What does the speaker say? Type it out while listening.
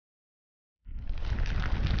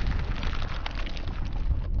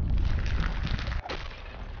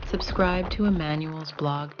Subscribe to Emmanuel's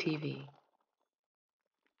Blog TV.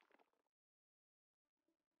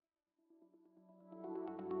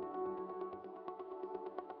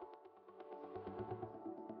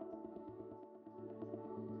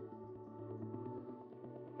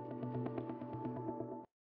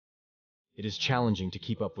 It is challenging to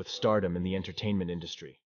keep up with stardom in the entertainment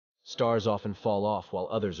industry. Stars often fall off while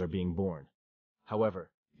others are being born. However,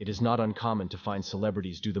 it is not uncommon to find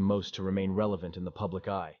celebrities do the most to remain relevant in the public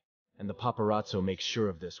eye, and the paparazzo makes sure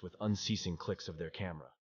of this with unceasing clicks of their camera.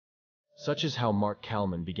 Such is how Marc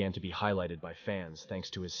Kalman began to be highlighted by fans thanks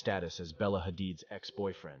to his status as Bella Hadid's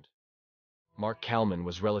ex-boyfriend. Marc Kalman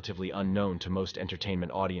was relatively unknown to most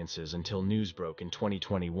entertainment audiences until news broke in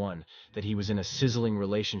 2021 that he was in a sizzling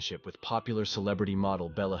relationship with popular celebrity model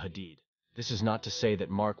Bella Hadid. This is not to say that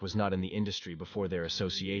Marc was not in the industry before their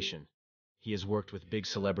association. He has worked with big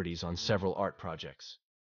celebrities on several art projects.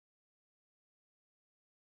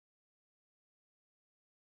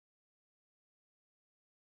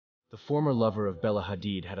 The former lover of Bella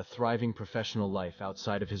Hadid had a thriving professional life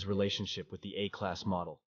outside of his relationship with the A-class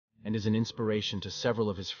model, and is an inspiration to several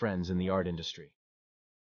of his friends in the art industry.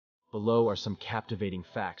 Below are some captivating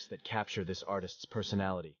facts that capture this artist's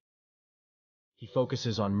personality. He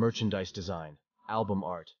focuses on merchandise design, album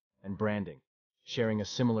art, and branding, sharing a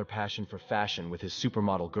similar passion for fashion with his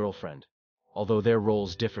supermodel girlfriend, although their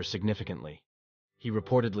roles differ significantly. He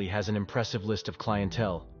reportedly has an impressive list of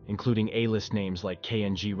clientele, including A-list names like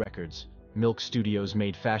K&G Records, Milk Studios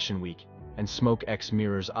Made Fashion Week, and Smoke X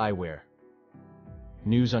Mirrors Eyewear.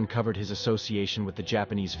 News uncovered his association with the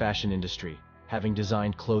Japanese fashion industry, having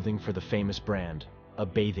designed clothing for the famous brand, A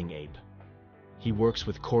Bathing Ape. He works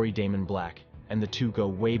with Corey Damon Black, and the two go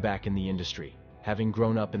way back in the industry, having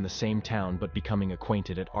grown up in the same town but becoming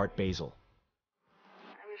acquainted at Art Basel.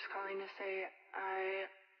 I'm just calling to say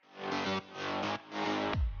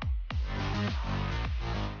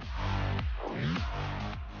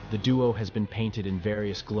The duo has been painted in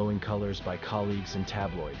various glowing colors by colleagues and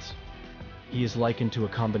tabloids. He is likened to a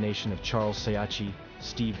combination of Charles Saatchi,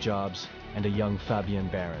 Steve Jobs, and a young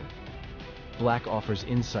Fabienne Baron. Black offers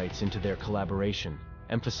insights into their collaboration,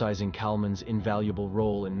 emphasizing Kalman's invaluable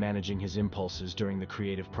role in managing his impulses during the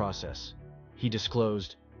creative process. He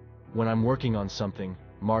disclosed, "When I'm working on something,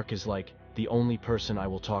 Marc is like the only person I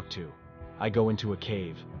will talk to. I go into a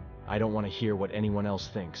cave. I don't want to hear what anyone else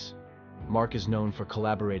thinks." Marc is known for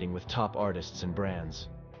collaborating with top artists and brands.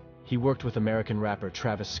 He worked with American rapper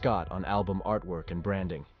Travis Scott on album artwork and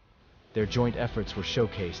branding. Their joint efforts were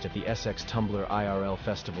showcased at the SX Tumblr IRL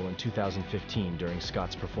Festival in 2015 during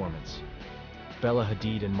Scott's performance. Bella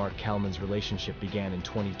Hadid and Marc Kalman's relationship began in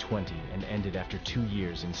 2020 and ended after 2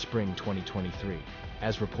 years in spring 2023,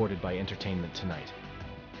 as reported by Entertainment Tonight.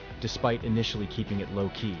 Despite initially keeping it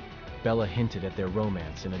low-key, Bella hinted at their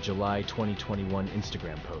romance in a July 2021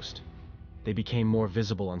 Instagram post. They became more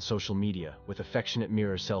visible on social media with affectionate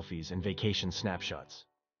mirror selfies and vacation snapshots.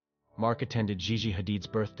 Marc attended Gigi Hadid's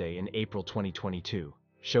birthday in April 2022,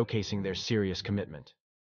 showcasing their serious commitment.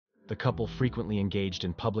 The couple frequently engaged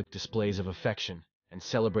in public displays of affection and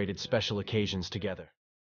celebrated special occasions together.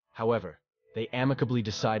 However, they amicably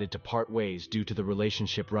decided to part ways due to the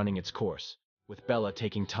relationship running its course, with Bella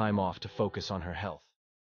taking time off to focus on her health.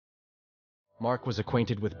 Marc was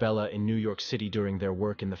acquainted with Bella in New York City during their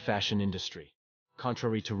work in the fashion industry.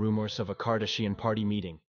 Contrary to rumors of a Kardashian party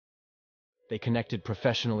meeting, they connected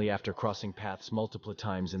professionally after crossing paths multiple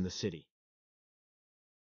times in the city.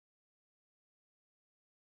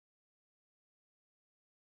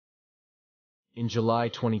 In July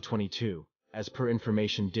 2022, as per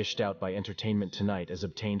information dished out by Entertainment Tonight as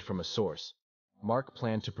obtained from a source, Marc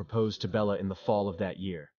planned to propose to Bella in the fall of that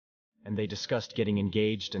year, and they discussed getting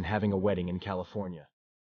engaged and having a wedding in California.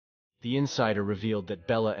 The insider revealed that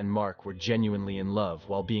Bella and Marc were genuinely in love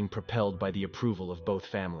while being propelled by the approval of both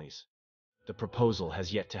families. The proposal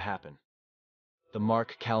has yet to happen. The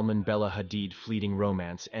Marc Kalman-Bella Hadid fleeting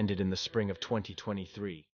romance ended in the spring of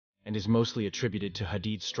 2023 and is mostly attributed to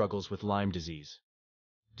Hadid's struggles with Lyme disease.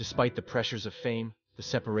 Despite the pressures of fame, the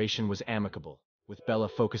separation was amicable, with Bella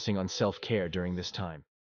focusing on self-care during this time.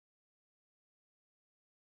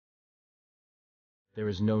 There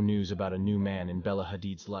is no news about a new man in Bella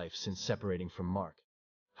Hadid's life since separating from Marc.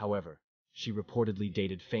 However, she reportedly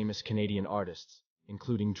dated famous Canadian artists,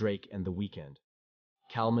 including Drake and The Weeknd.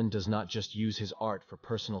 Kalman does not just use his art for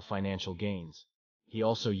personal financial gains, he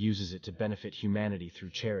also uses it to benefit humanity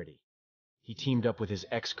through charity. He teamed up with his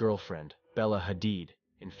ex-girlfriend, Bella Hadid,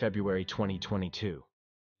 in February 2022.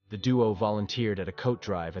 The duo volunteered at a coat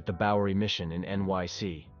drive at the Bowery Mission in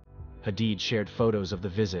NYC. Hadid shared photos of the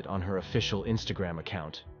visit on her official Instagram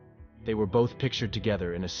account. They were both pictured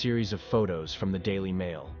together in a series of photos from the Daily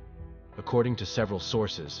Mail. According to several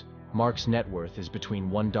sources, Marc's net worth is between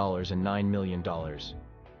 $1 and $9 million.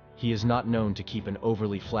 He is not known to keep an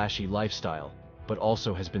overly flashy lifestyle, but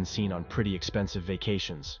also has been seen on pretty expensive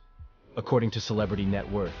vacations. According to Celebrity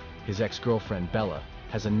Net Worth, his ex-girlfriend Bella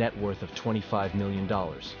has a net worth of $25 million.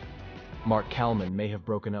 Marc Kalman may have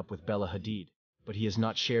broken up with Bella Hadid, but he has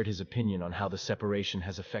not shared his opinion on how the separation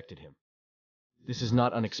has affected him. This is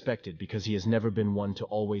not unexpected because he has never been one to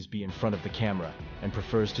always be in front of the camera and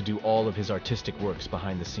prefers to do all of his artistic works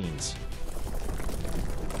behind the scenes.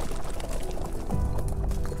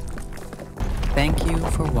 Thank you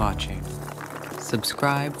for watching.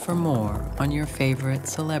 Subscribe for more on your favorite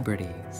celebrities.